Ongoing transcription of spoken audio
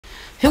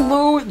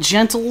Hello,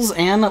 gentles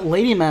and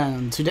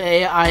ladymen.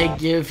 Today I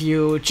give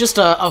you just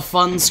a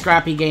fun,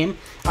 scrappy game.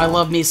 I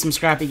love me some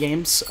scrappy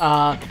games.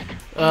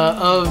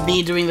 Of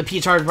me doing the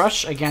Petard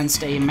Rush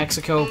against a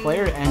Mexico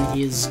player and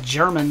his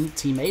German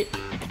teammate.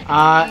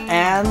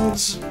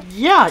 And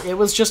yeah, it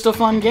was just a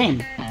fun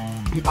game.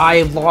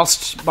 I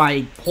lost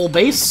my whole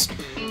base,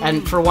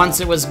 and for once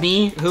it was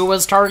me who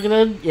was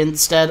targeted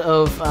instead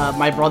of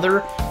my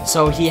brother,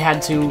 so he had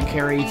to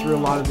carry through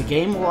a lot of the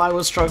game while I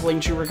was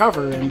struggling to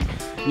recover. And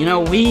you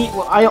know,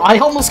 I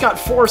almost got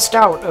forced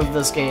out of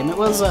this game. It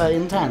was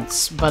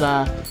intense,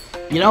 but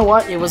you know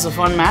what? It was a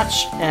fun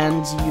match,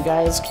 and you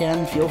guys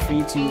can feel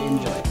free to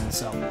enjoy it.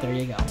 So there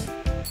you go.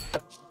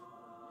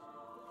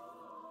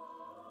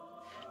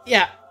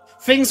 Yeah.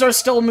 Things are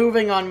still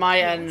moving on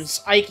my end.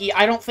 Ike,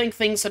 I don't think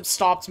things have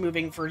stopped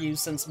moving for you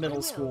since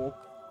middle school.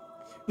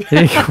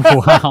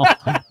 Wow.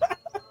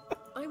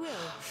 I will.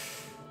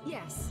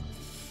 Yes.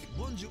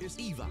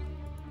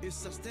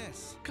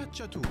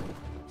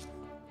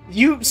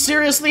 You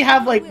seriously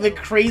have, like, the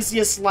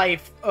craziest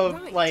life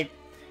of, like,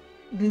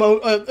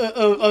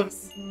 of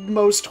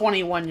most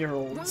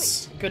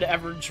 21-year-olds could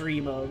ever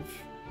dream of.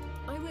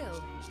 I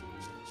will.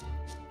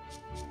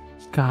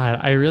 God,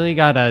 I really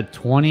got a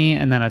 20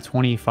 and then a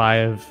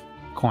 25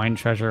 coin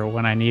treasure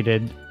when I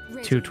needed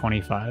two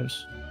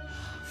 25s.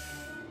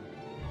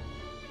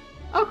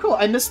 Oh, cool.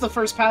 I missed the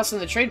first pass in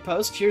the trade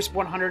post. Here's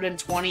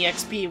 120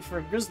 XP for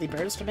Grizzly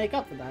Bears to make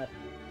up for that.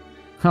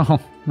 Oh,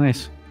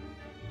 nice.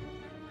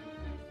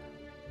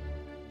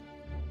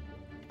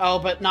 Oh,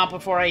 but not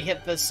before I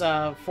hit this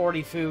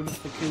 40 food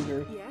with the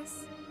cougar.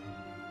 Yes.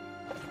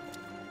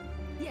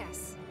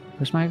 Yes.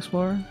 Where's my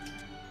explorer?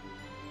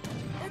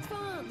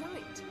 Advance.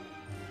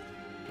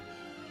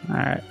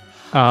 Right.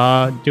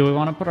 Alright. Do we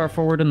want to put our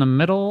forward in the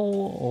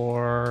middle,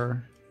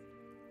 or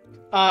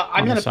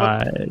I'm gonna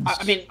sides? put.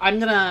 I mean, I'm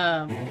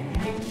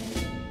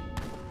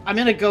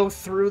gonna go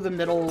through the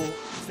middle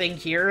thing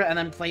here and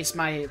then place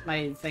my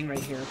thing right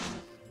here.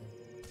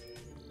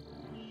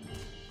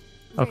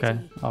 Okay,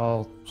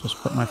 I'll just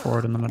put my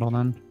forward in the middle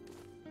then.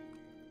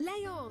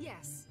 Lay on.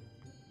 Yes.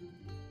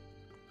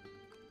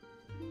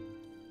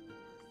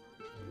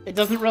 It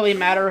doesn't really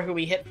matter who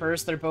we hit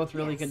first. They're both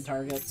really good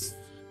targets.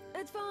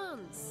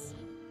 Advance.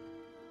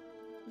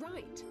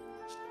 Right.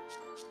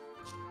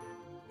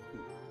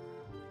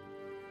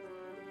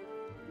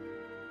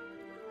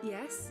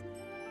 Yes.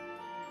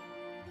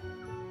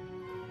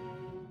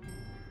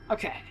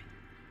 Okay.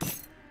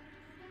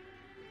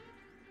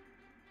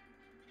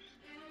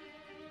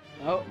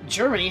 Oh,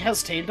 Germany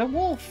has tamed a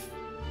wolf.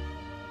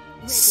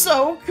 Ready.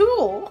 So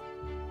cool.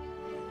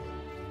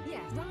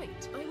 Yes.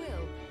 Right. I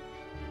will.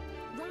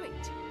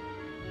 Right.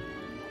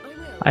 I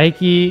will. Ike,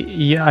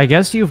 yeah, I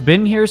guess you've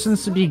been here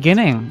since the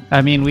beginning.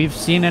 I mean, we've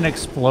seen an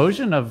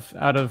explosion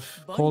out of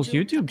Cole's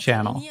YouTube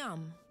channel.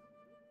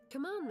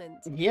 Commandment.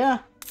 Yeah.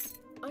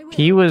 I will.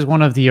 He was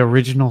one of the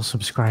original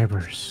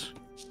subscribers.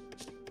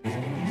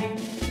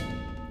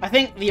 I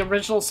think the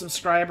original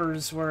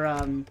subscribers were,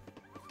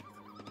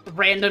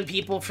 random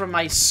people from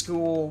my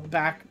school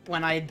back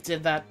when I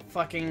did that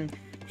fucking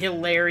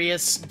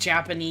hilarious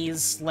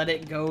Japanese Let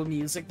It Go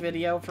music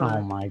video for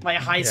my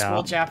high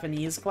school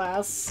Japanese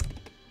class.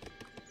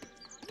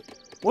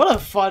 What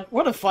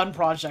a fun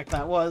project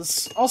that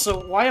was.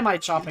 Also, why am I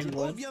chopping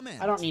wood?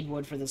 I don't need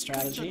wood for this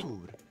strategy.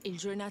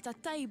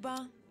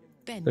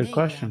 Good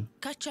question.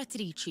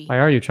 Why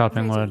are you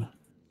chopping wood?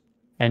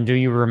 And do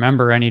you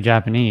remember any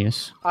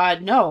Japanese?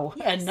 No,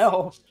 and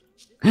no.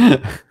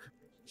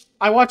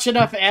 I watch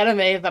enough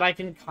anime that I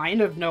can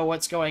kind of know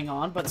what's going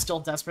on, but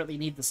still desperately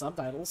need the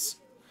subtitles.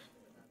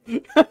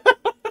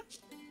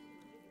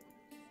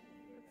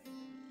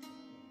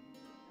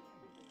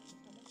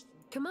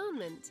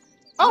 Commandment.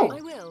 Oh!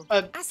 I will.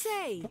 A I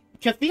say.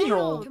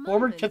 cathedral, Commandment.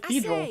 former I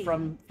cathedral say.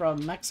 from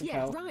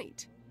Mexico. Yeah.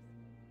 Right.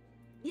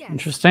 Yes.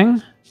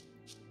 Interesting.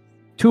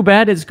 Too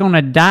bad it's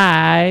gonna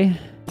die.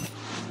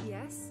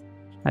 Yes.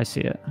 I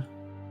see it.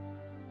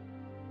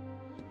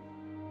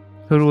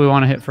 Who do we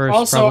want to hit first?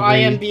 Also, Probably, I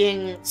am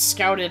being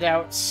scouted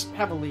out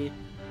heavily.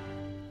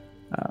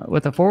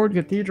 with a forward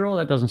cathedral,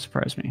 that doesn't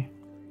surprise me.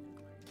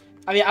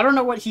 I mean, I don't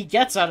know what he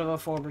gets out of a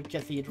forward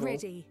cathedral.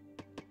 Ready.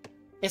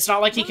 It's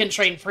not like he can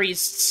train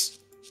priests.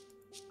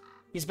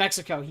 He's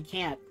Mexico. He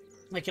can't.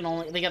 They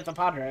get the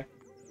Padre.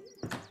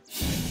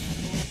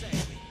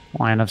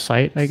 Line of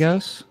sight, I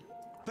guess.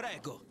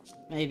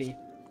 Maybe.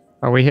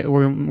 Are we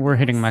we're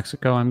hitting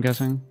Mexico, I'm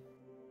guessing.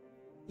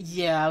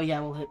 Yeah,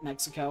 we'll hit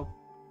Mexico.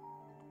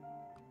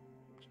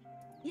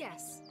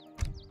 Yes.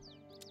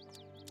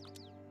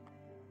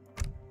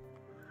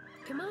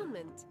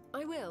 Commandment.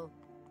 I will.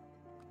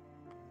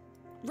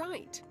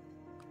 Right.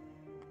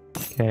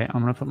 Okay,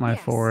 I'm gonna put my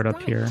Yes, forward up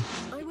right. here.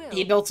 I will.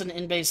 He built an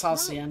in-base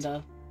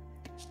hacienda,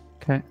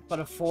 Okay. but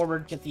a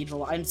forward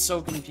cathedral. I'm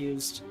so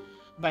confused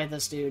by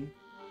this dude.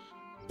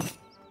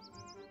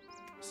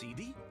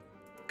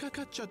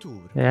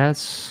 Yeah,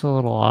 it's a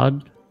little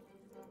odd.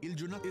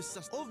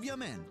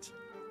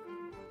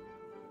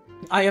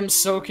 I am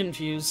so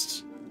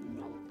confused.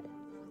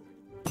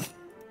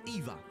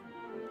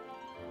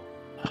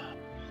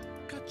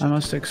 I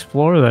must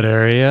explore that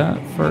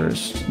area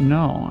first.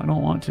 No, I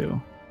don't want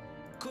to.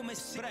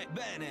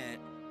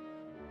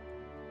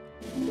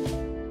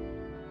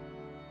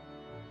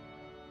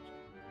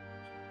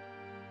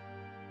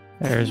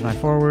 There's my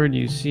forward,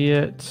 you see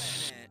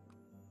it.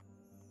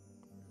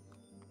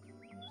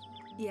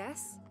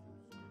 Yes.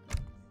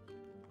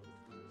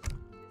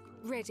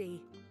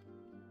 Ready.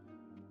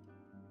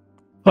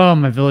 Oh,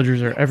 my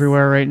villagers are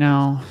everywhere right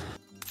now.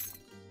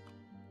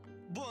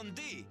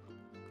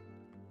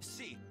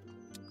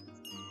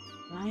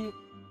 Right.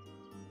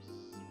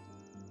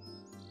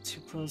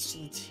 Too close to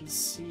the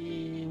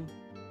TC.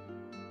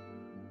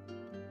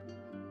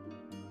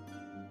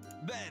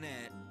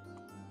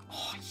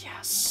 Oh,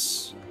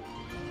 yes.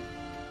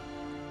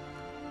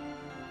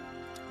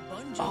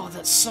 Oh,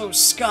 that's so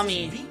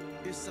scummy.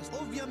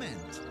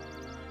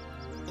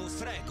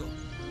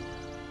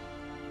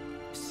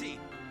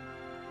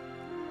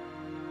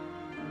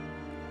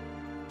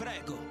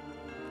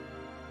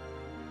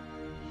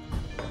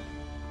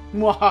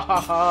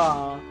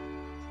 Mwahaha.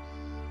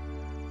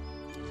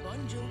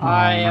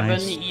 I am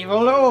an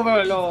evil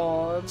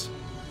overlord.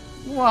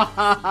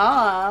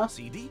 Mwahaha.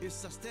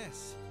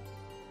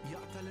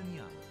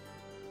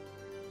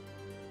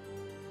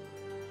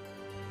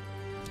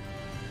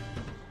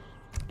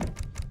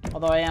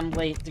 Although I am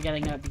late to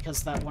getting it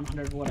because that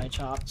 100 wood I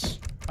chopped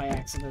by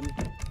accident.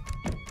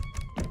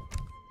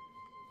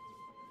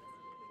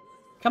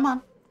 Come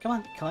on, come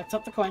on, collect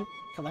up the coin.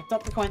 Collect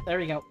up the coin. There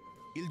you go.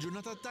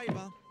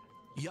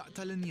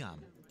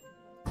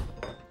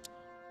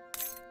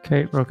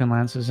 Okay, Broken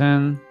Lance is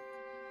in.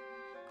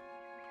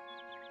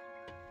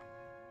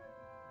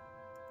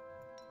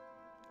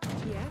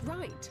 Yeah,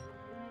 right.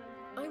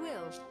 I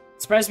will.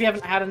 Surprised we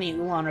haven't had any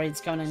Ulan raids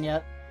coming in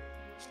yet.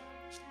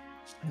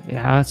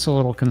 Yeah, that's a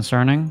little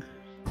concerning.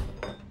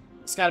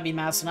 It's gotta be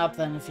massing up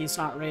then if he's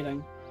not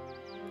raiding.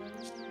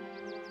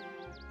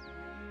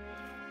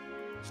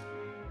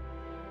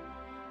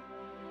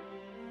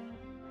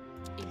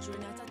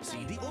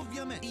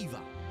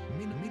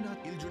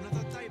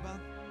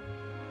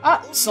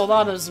 Ah!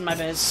 Soldados in my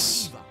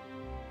base.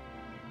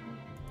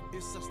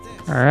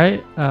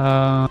 Alright,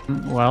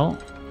 well.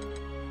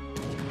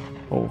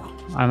 Oh,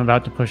 I'm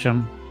about to push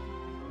him.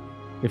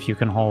 If you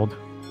can hold.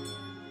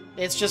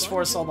 It's just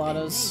 4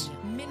 soldados.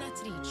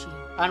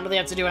 I don't really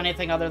have to do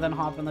anything other than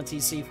hop in the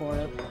TC for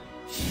it.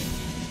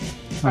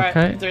 Alright,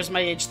 Okay. there's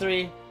my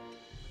H3.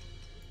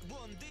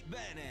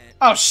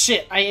 Oh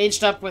shit, I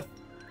aged up with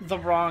the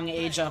wrong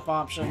age up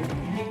option.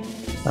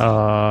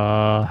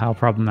 How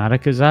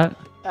problematic is that?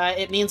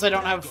 It means I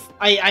don't have...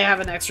 I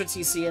have an extra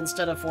TC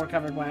instead of 4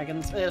 covered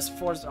wagons. It's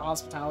 4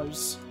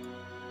 hospitalers.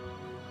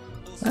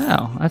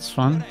 Oh, that's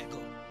fun.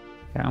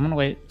 Yeah, I'm gonna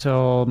wait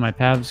till my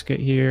Pavs get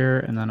here,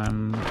 and then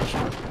I'm...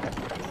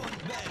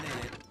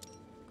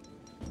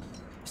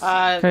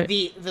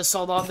 Okay. The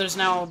soldat... There's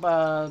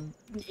now,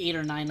 8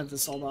 or 9 of the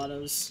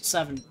soldados.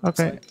 7.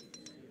 Okay.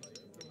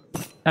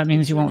 That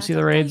means you won't see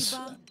the raids.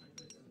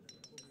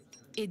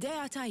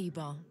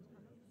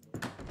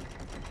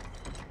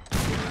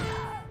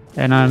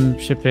 And I'm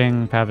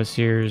shipping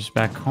Pavasiers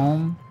back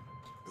home.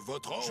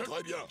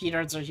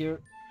 Petards are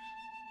here.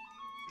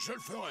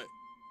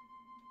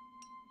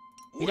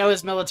 You know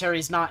his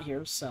military's not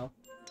here, so...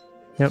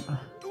 Yep.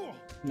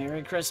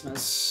 Merry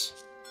Christmas.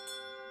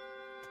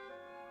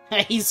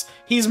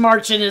 he's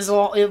marching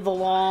the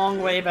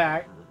long way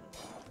back.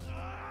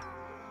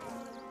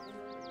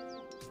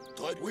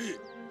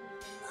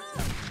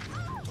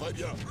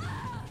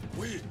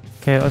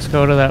 Okay, let's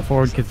go to that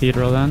forward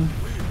cathedral then.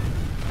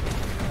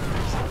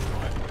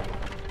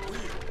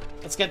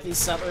 Let's get these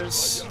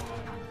settlers.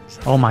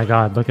 Oh my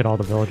god, look at all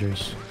the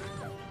villagers.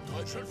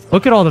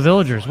 Look at all the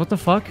villagers, what the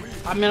fuck?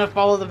 I'm gonna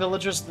follow the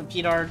villagers to the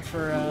Petard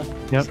for,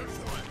 Yep.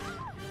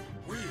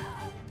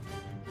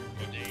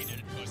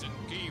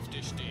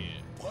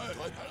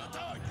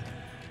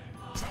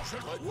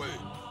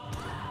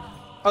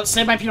 Oh,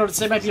 save my Petard,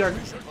 save my Petard.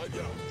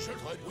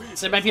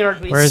 Save my Petard,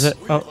 please. Where is it?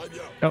 Oh,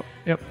 oh,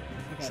 yep.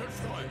 Okay.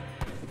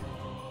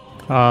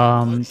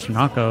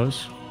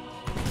 Tunakos.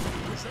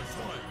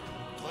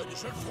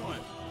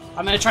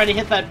 I'm gonna try to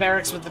hit that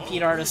barracks with the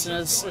Petard as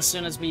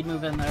soon as we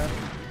move in there.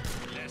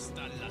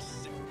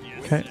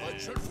 Okay.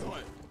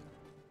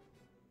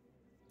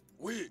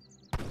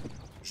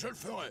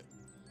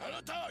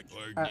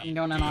 Alright, I'm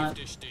going in on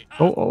it.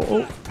 Oh, oh,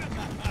 oh.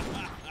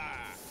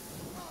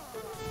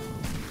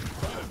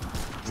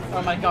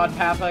 Oh my god,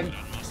 papping.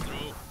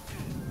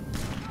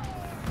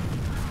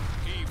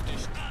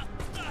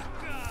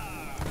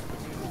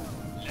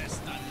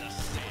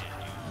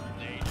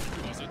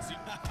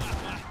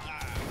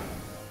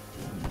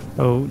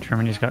 Oh,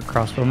 Germany's got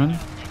crossbowmen.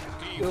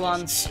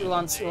 Ulans,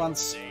 Ulans,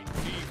 Ulans.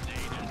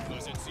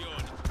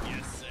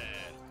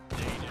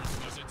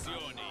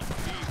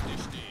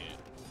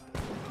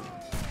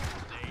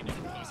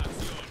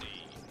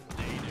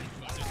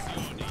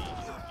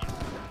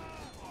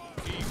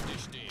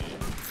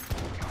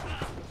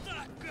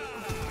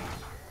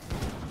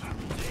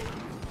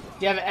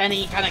 Do you have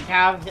any kind of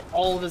cav?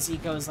 All of his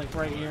eco is like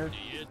right here.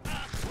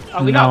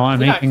 Oh, we No, got, I'm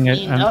we got making it-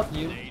 cleaned I'm- up,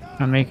 dude.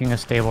 I'm making a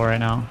stable right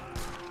now.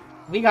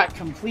 We got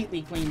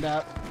completely cleaned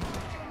up.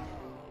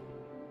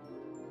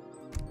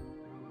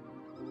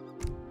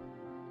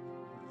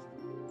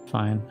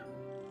 Fine.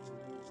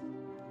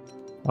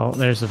 Oh,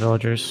 there's the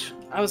villagers.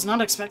 I was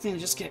not expecting to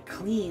just get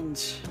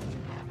cleaned.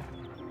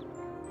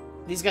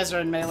 These guys are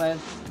in melee.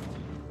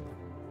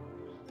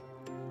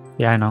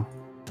 Yeah, I know.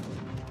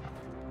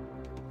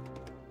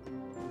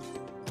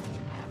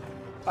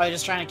 Are you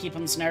just trying to keep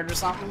them snared or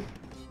something?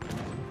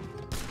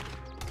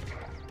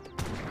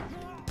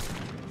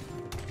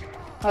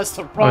 That's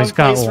the wrong he's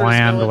got place for his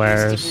land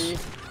villages wares. to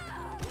be.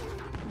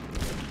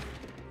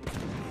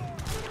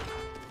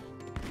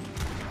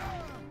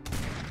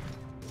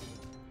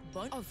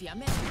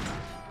 Ovviamente.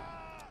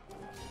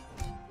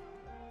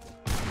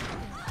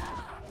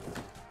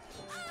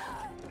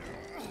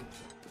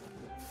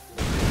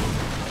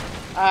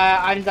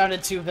 I'm down to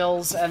 2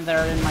 vills and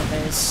they're in my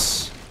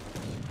base.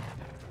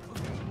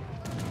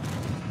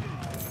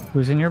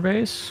 Who's in your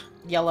base?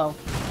 Yellow.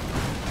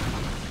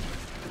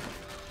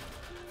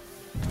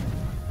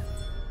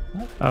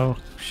 Oh,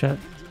 shit.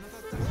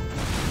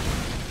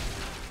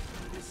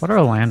 What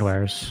are land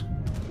wares?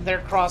 They're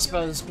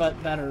crossbows,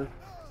 but better.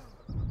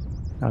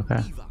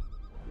 Okay.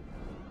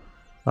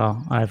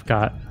 Well, I've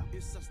got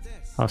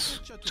us,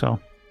 so.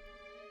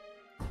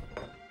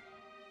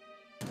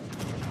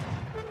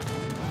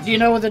 Do you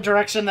know the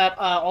direction that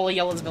all of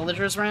Yellow's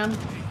villagers ran?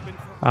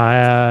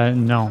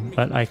 No,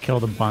 but I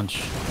killed a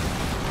bunch.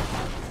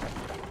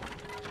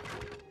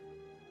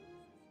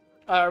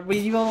 Were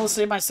you able to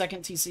save my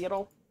second TC at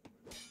all?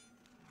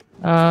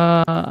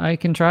 I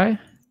can try.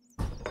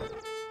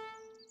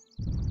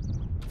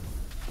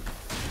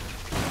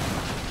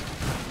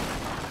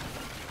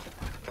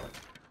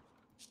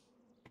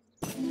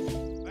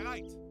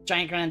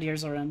 Giant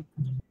Grenadiers are in.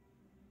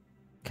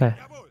 Okay.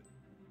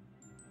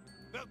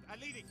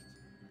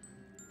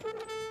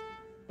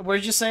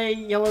 Where'd you say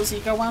Yellow's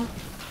eco went?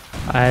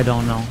 I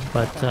don't know,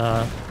 but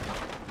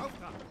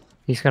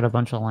he's got a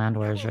bunch of land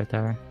wares right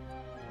there.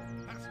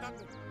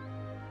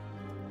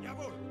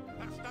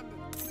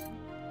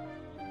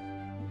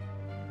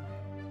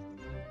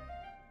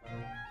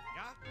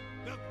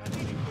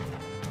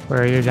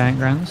 Where are your giant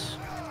grens?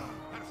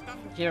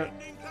 Here.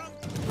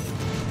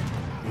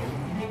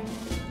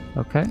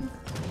 Okay.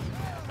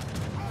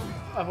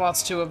 I've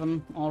lost 2 of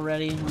them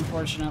already,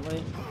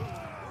 unfortunately.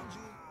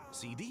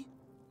 CD?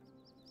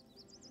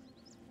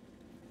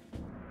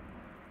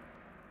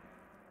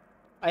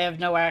 I have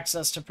no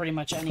access to pretty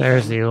much anything.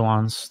 There's the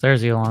Ulans.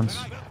 There's the Ulans.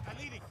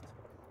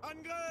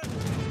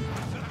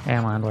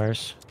 And land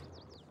wares.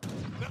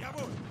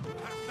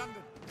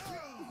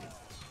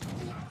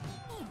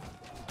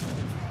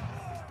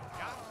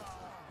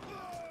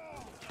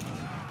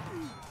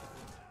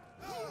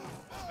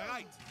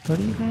 What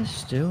are you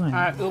guys doing?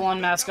 Alright,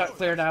 Ulan mask got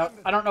cleared out.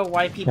 I don't know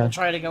why people Okay.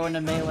 try to go into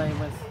melee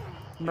with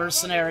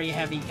mercenary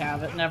heavy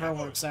cav. It never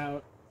works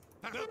out.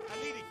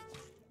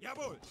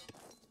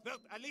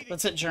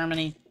 Let's hit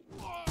Germany.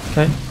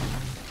 Okay.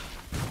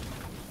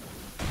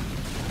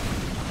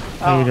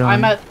 How you doing?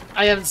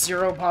 I have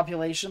 0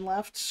 population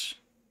left.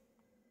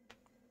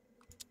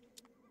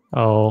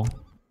 Oh.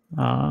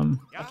 I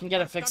can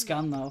get a fixed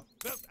gun though.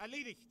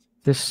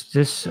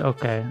 This,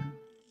 okay.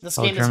 This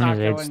Oh, game is not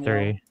Germany's going age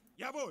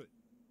well. 3.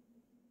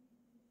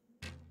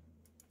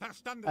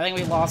 I think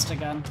we lost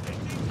again.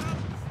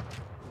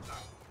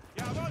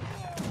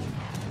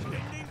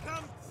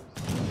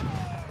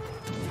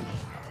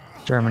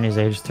 Germany's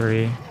age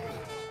 3.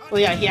 Well,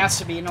 yeah, he has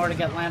to be in order to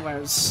get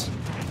landwares.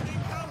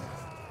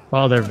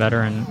 Well, they're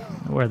veteran.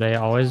 Were they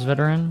always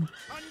veteran?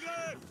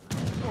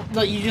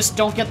 No, you just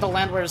don't get the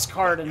landwares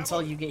card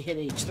until you get hit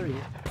H3.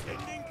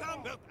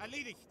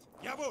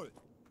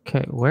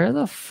 Okay, where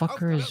the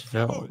fuck are his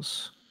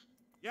vills?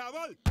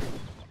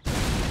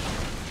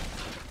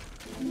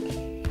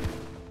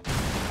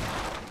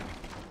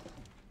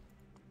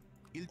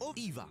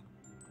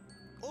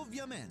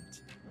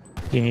 Ovviamente.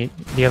 Do you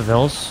have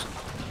vills?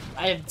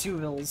 I have 2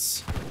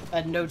 vills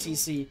and no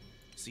TC.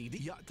 CD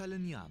يقتل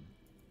النيام.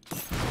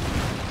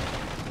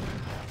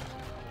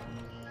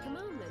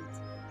 Commandment.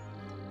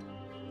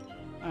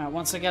 Alright,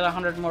 once I get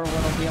 100 more wood,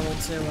 I'll be able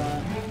to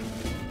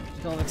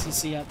build a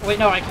TC up. Wait,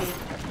 no, I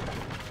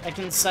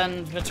can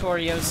send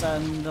Vittoriosa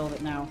and build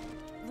it now.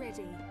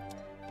 Ready.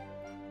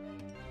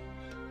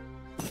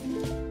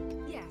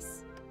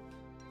 Yes.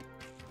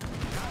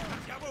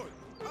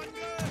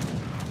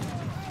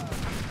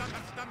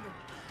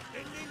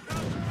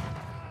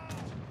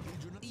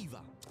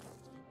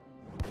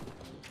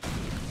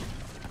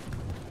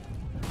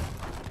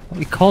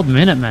 We called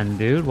Minutemen,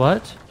 dude.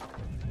 What?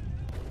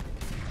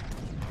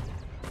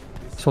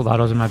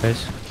 Soldados in my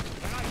base.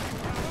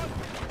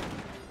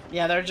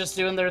 Yeah, they're just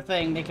doing their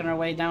thing, making our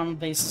way down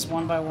bases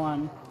one by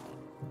one.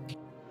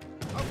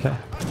 Okay,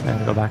 I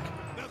gotta go back.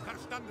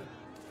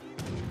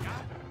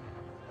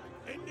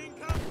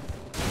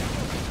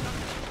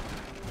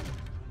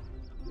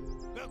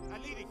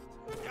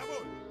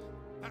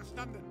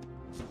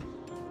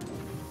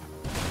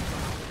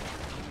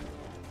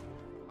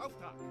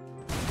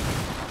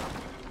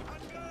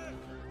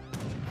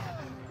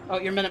 Oh,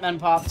 your Minutemen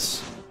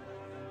popped.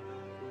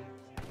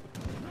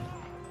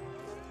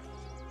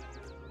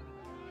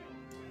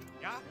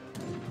 Ja?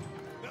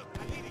 Wird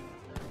erledigt.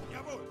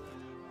 Jawohl.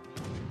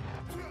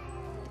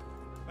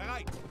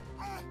 Bereit.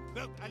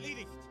 Wird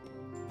erledigt.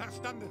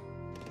 Verstanden.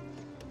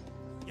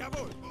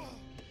 Jawohl.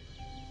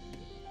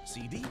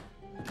 CD?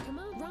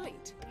 Command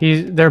right.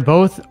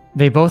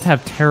 They both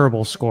have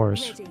terrible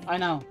scores. Ready. I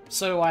know.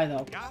 So do I,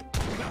 though. Ja?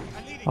 Wird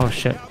erledigt. Oh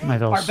shit, my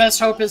Our bills. best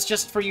hope is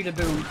just for you to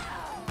boom.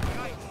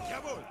 Bereit.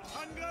 Jawohl.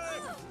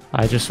 Angriff.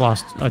 I just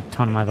lost a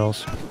ton of my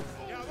bills.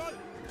 Jawohl.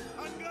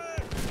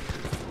 Angriff.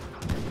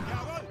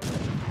 Jawohl.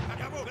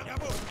 Jawohl.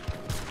 Jawohl.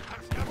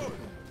 Jawohl.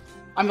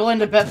 I'm willing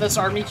to bet this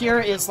army here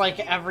is like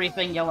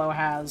everything yellow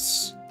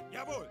has.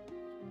 Jawohl.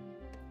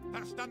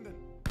 Verstanden.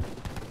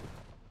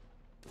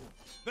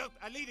 Wird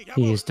erledigt. Jawohl.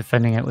 He's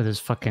defending it with his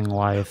fucking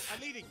life.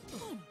 Erledigt.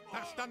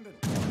 Verstanden.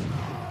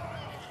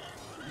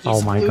 Oh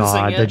my losing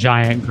god, it. the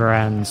giant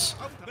grens.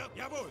 Wird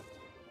jawohl.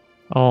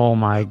 Oh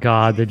my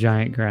god, the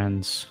giant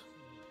grens.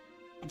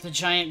 The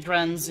giant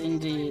grens,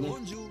 indeed.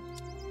 Bonjour.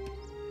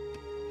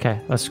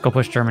 Okay, let's go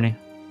push Germany.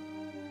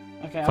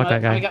 Okay, Fuck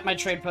that guy. I got my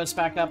trade post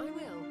back up. I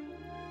will.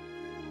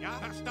 Ja,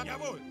 verstanden.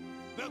 Jawohl.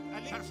 Wird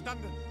erledigt.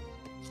 Verstanden.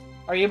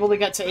 Are you able to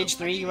get to age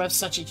 3? You have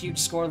such a huge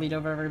score lead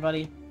over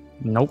everybody.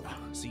 Nope.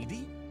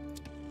 CD?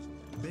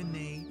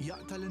 Bene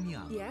يقتل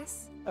النيام.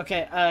 Yes.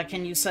 Okay,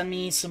 can you send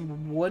me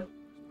some wood?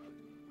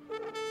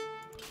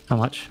 How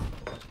much?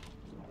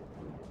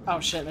 Oh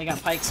shit, they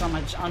got pikes on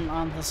my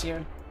on this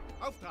here.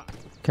 Auftrag.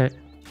 Okay.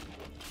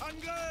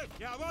 Angriff.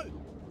 Jawohl.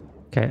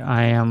 Okay,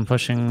 I am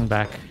pushing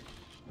back.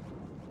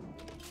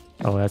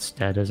 Oh, that's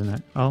dead, isn't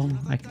it? Oh,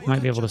 I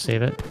might be able to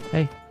save it.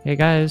 Hey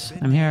guys,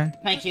 I'm here.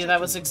 Thank you, that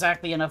was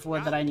exactly enough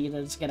wood that I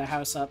needed to get a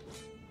house up.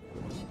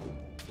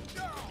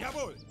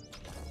 Jawohl.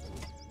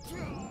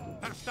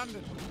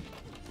 Verstanden.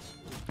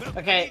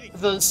 Okay,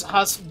 those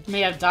husks may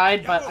have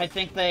died, but I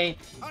think they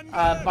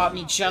bought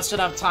me just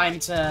enough time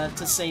to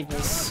save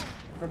this.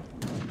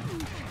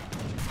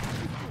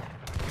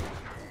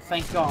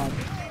 Thank God.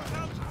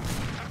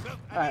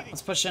 Alright,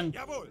 let's push in.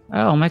 Jawohl.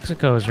 Oh,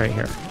 Mexico is right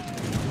here.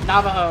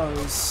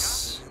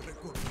 Navajos.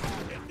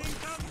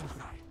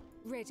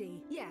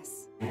 Ready.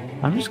 Yes.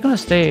 I'm just gonna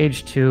stay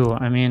age 2.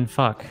 I mean,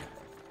 fuck.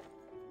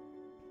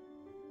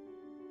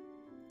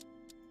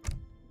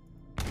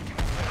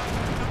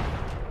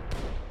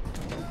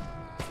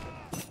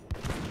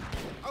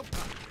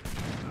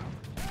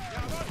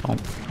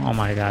 Oh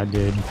my god,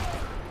 dude.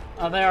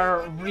 Oh,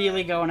 they're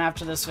really going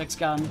after this fixed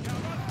gun.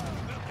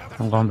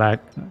 I'm going back.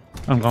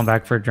 I'm going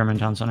back for German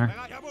Town Center.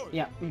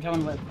 Yeah, I'm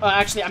coming with. Oh,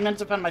 actually, I'm gonna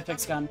defend my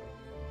fixed gun.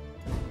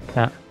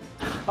 Yeah.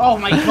 Oh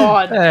my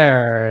God!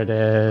 There it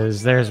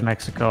is. There's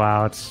Mexico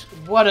out.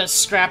 What a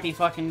scrappy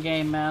fucking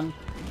game, man.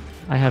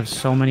 I have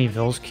so many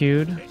vills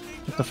queued.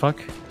 What the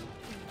fuck?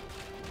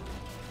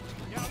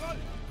 Jawohl.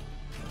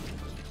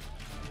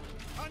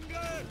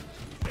 Angriff.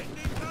 In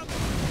den Kampf.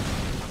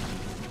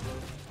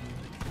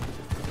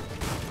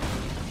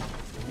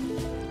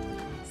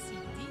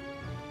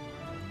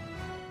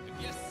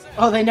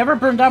 Oh, they never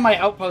burned down my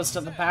outpost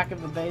at the back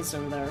of the base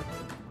over there.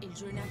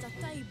 Il-ġurnata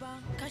tajba,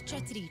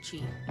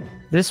 kaċċatriċi.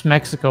 This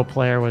Mexico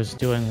player was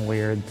doing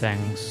weird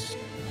things.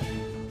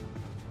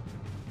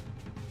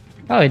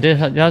 Oh, he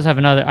does have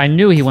another. I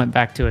knew he went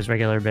back to his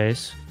regular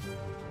base.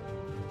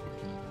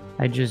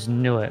 I just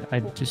knew it.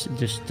 It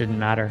just didn't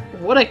matter.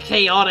 What a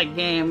chaotic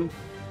game.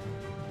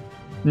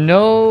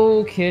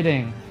 No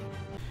kidding.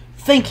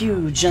 Thank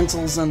you,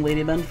 gentles and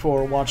ladymen,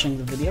 for watching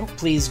the video.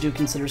 Please do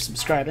consider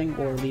subscribing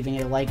or leaving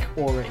a like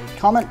or a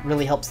comment.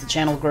 Really helps the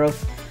channel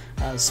growth,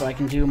 so I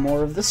can do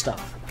more of this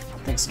stuff.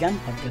 Thanks again.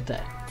 Have a good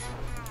day.